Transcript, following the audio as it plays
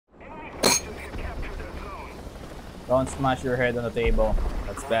Don't smash your head on the table.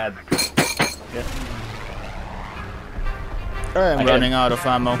 That's bad. Yeah. I'm running out of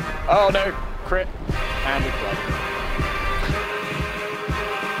ammo. Oh no! Crit. And a club.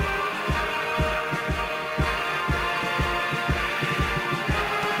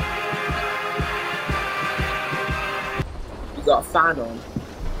 You got a fan on.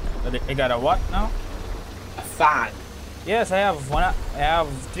 You got a what now? A fan. Yes, I have one. I have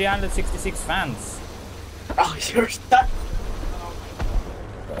 366 fans. Oh, you're stuck.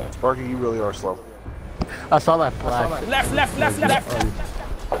 Sparky, you really are slow. I saw that flash. Left.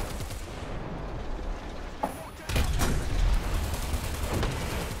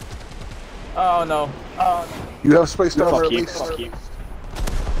 Oh no. Oh. You have space down there at Fuck you, least. fuck you.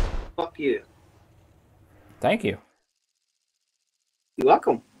 Fuck you. Thank you. You're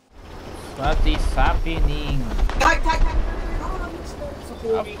welcome. What is happening? Tank.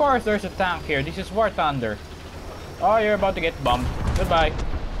 Of course there's a tank here. This is War Thunder. Oh, you're about to get bombed. Goodbye.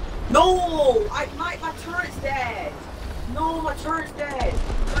 No! My turret's dead! No, my turret's dead!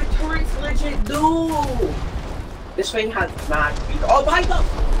 My turret's legit, no! This thing has mad speed. Oh, behind us!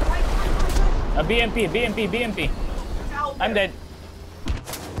 A BMP. I'm dead.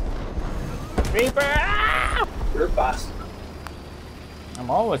 Reaper! Ah! You're fast.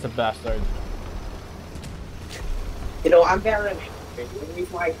 I'm always a bastard. You know, I'm better than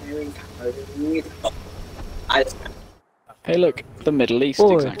I just... Hey look, the Middle East,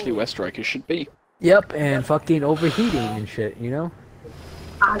 exactly where strikers should be. Yep, and fucking overheating and shit, you know?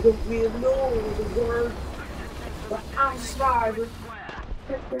 I don't really know the word, but I'm survivor.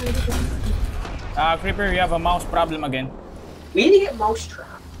 Creeper, you have a mouse problem again. We need to get mouse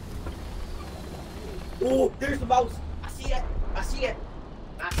trap. Oh, there's the mouse. I see it.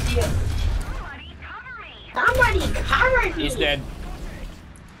 Somebody cover me. He's dead.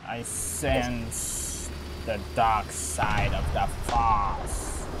 I sense the dark side of the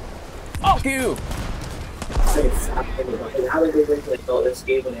force. Fuck you!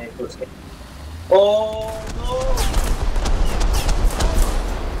 Oh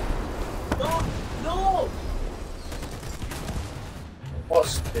no! Oh,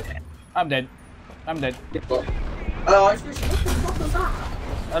 stupid. I'm dead. What the fuck was that?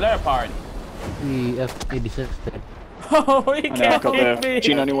 A leopard. The F-86 dead. Oh, he I know, I've can't got hit the me.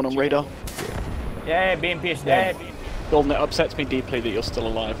 G91 on radar. Yeah, BMP is dead. Golden, it upsets me deeply that you're still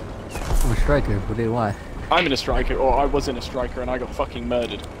alive. I'm a striker, but then why? I'm in a striker, or I was in a striker, and I got fucking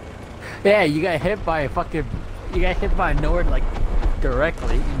murdered. Yeah, you got hit by a fucking... You got hit by a Nord, like,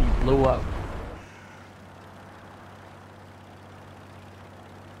 directly, and you blew up.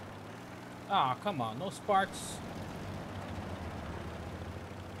 Ah, come on, no sparks.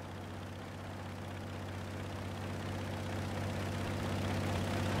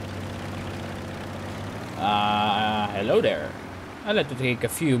 Hello there. I'd like to take a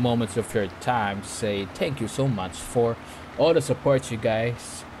few moments of your time to say thank you so much for all the support you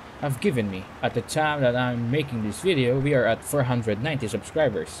guys have given me. At the time that I'm making this video, we are at 490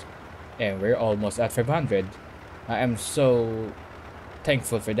 subscribers and we're almost at 500. I am so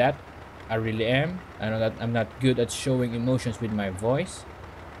thankful for that. I really am. I know that I'm not good at showing emotions with my voice,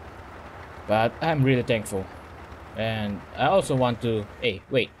 but I'm really thankful. And I also want to... Hey,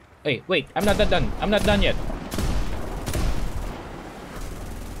 wait, I'm not done. I'm not done yet.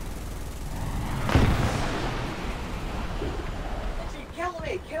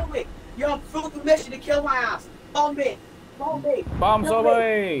 Kill me! You have full permission to kill my ass! Bomb me! Bombs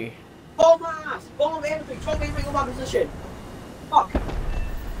away! Bomb my ass! Bomb everything! Drop everything on my position! Fuck!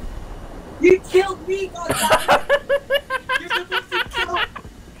 You killed me, goddammit! You're supposed to kill...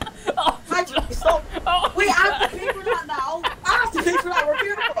 Actually, stop! Wait, I have to pay for that now! I have to pay for that! We're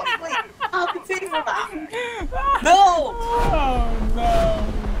here for us! Wait! I have to pay for that! No! Oh no!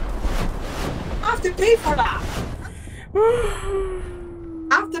 I have to pay for that!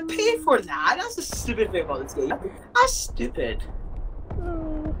 I have to pay for that? That's a stupid thing about this game. That's stupid.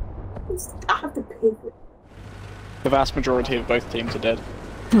 I have to pay for it. The vast majority of both teams are dead.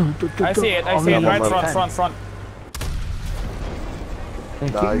 I see it, right front.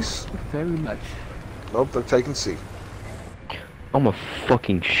 Thank Nice. you very much. Nope, they're taking C. I'ma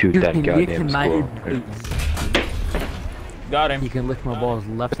fucking shoot that goddamn squirrel. Got him. You can lick my balls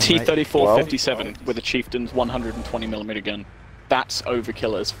left and right. T-34-57 with a Chieftain's 120mm gun. That's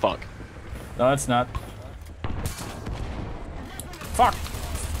overkill as fuck. No, it's not. Fuck!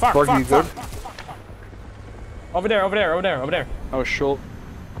 You good? Over there. Oh, short.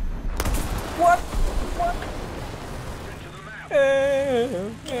 What?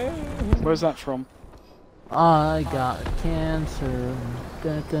 Where's that from? I got cancer.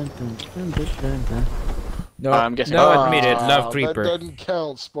 Dun, dun, dun, dun, dun, dun, dun. No, I'm guessing. no, admit it, love That Creeper. doesn't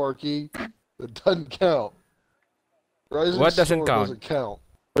count, Sparky. That doesn't count. Rising What doesn't Storm count? doesn't count.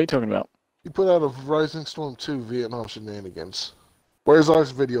 What are you talking about? He put out a Rising Storm 2 Vietnam Shenanigans. Where's our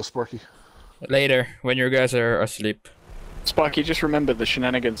video, Sparky? Later, when you guys are asleep. Sparky, just remember the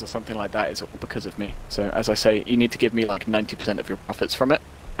shenanigans or something like that is all because of me. So, as I say, you need to give me like 90% of your profits from it,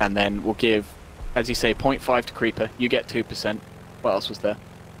 and then we'll give, as you say, 0.5 to Creeper. You get 2%. What else was there?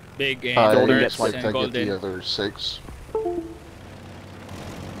 Big and Golden Nerds gets like and I get Golden. the other 6.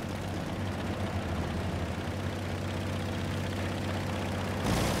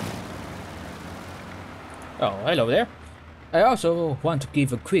 Oh, hello there. I also want to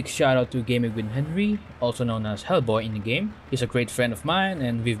give a quick shout out to Gaming with Henry, also known as Hellboy in the game. He's a great friend of mine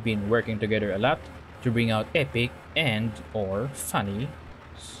and we've been working together a lot to bring out epic and or funny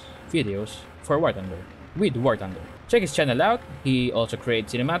videos for War Thunder, with War Thunder. Check his channel out. He also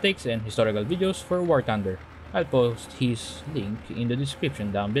creates cinematics and historical videos for War Thunder. I'll post his link in the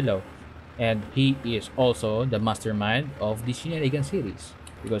description down below. And he is also the mastermind of the Shenanigans series,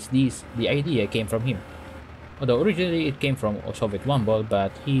 because the idea came from him. Although originally it came from Soviet Wumble,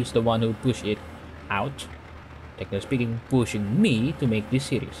 but he's the one who pushed it out, technically speaking, pushing me to make this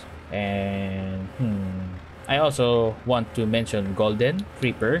series. And I also want to mention Golden,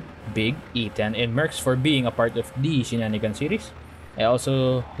 Creeper, Big, Ethan, and Mercs for being a part of the Shenanigans series. I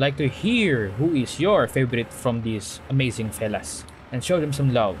also like to hear who is your favorite from these amazing fellas, and show them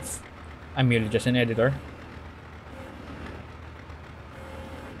some love. I'm merely just an editor.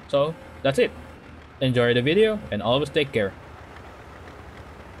 So, that's it. Enjoy the video and always take care.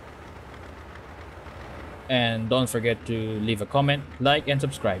 And don't forget to leave a comment, like, and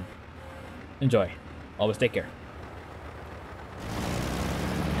subscribe. Enjoy. Always take care.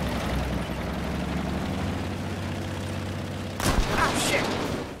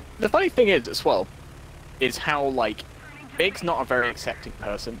 The funny thing is, as well, is how, like, Big's not a very accepting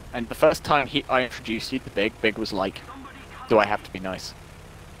person, and the first time I introduced you to Big was like, do I have to be nice?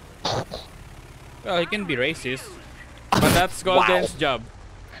 Well, he can be racist, but that's Golden's job.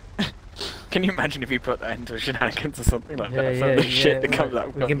 Can you imagine if you put that into Shenanigans or something like Yeah, that? yeah, Some of the yeah. shit that comes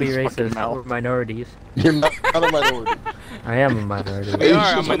out We can be of his fucking racist. mouth. We're minorities. You're not a minority. I am a minority. We are a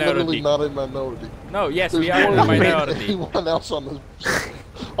Asians literally minority. not a minority. No, yes, There's we are more a than minority. anyone else on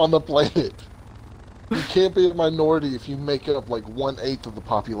the planet. You can't be a minority if you make up like 1/8 of the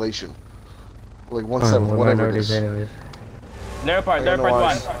population. Like 1/7, We're whatever it minorities is. anyways. Leopard, I don't know Leopard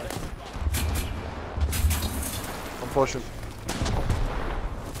why. 1. I'm pushing.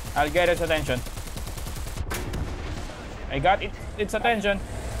 I'll get its attention. I got its attention.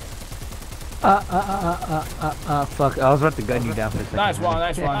 Fuck. I was about to gun you down for a second. Nice one,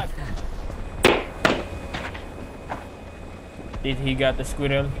 nice one. Did he get the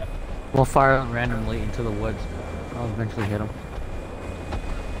squirrel? We'll fire randomly into the woods. I'll eventually hit him.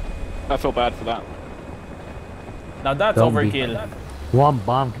 I feel bad for that. Now that's Don't be. overkill. One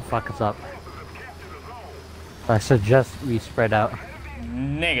bomb can fuck us up. I suggest we spread out.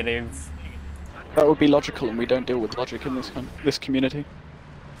 Negative. That would be logical, and we don't deal with logic in this community.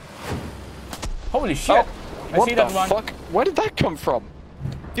 Holy shit! I What see the that one. fuck? Where did that come from?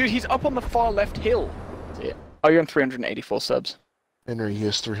 Dude, he's up on the far left hill. Yeah. Oh, you're on 384 subs. Henry, he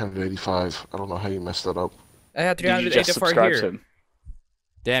has 385. I don't know how you messed that up. I had Did you just 384 subscribe to here. him?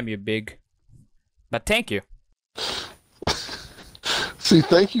 Damn you, Big. But thank you. See,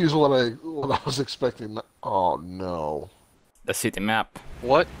 thank you is what I was expecting. Oh no. The city map.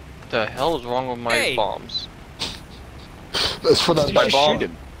 What the hell is wrong with my Hey! bombs? That's what Did you I just shoot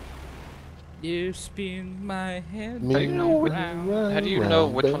him? You spin my head. Me How do you know round. How do you know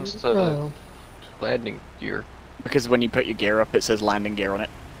which one's the landing gear? Because when you put your gear up, it says landing gear on it,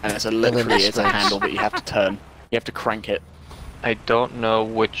 and it's a then literally it it's a handle that you have to turn. You have to crank it. I don't know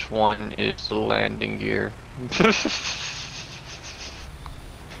which one is the landing gear.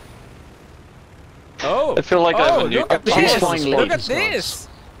 Oh! I feel like I have Oh, a new look at She's this! flying Look at leaves. this!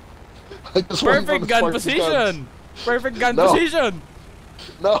 I just wanted Perfect to gun spark the guns. position! Perfect gun No. position!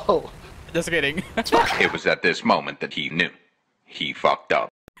 No. Just kidding. It was at this moment that he knew. He fucked up.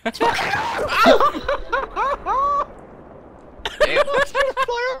 I was trying to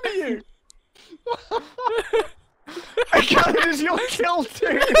fly over you! I counted as your kill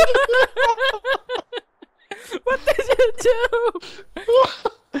too! What did you do?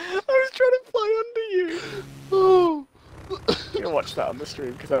 I was trying to fly under you! Oh. You can watch that on the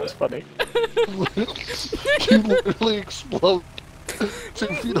stream because that was funny. You literally explode 2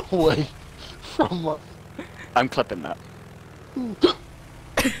 feet away from my... I'm clipping that.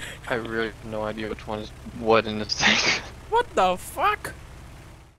 I really have no idea which one is what in this thing. What the fuck?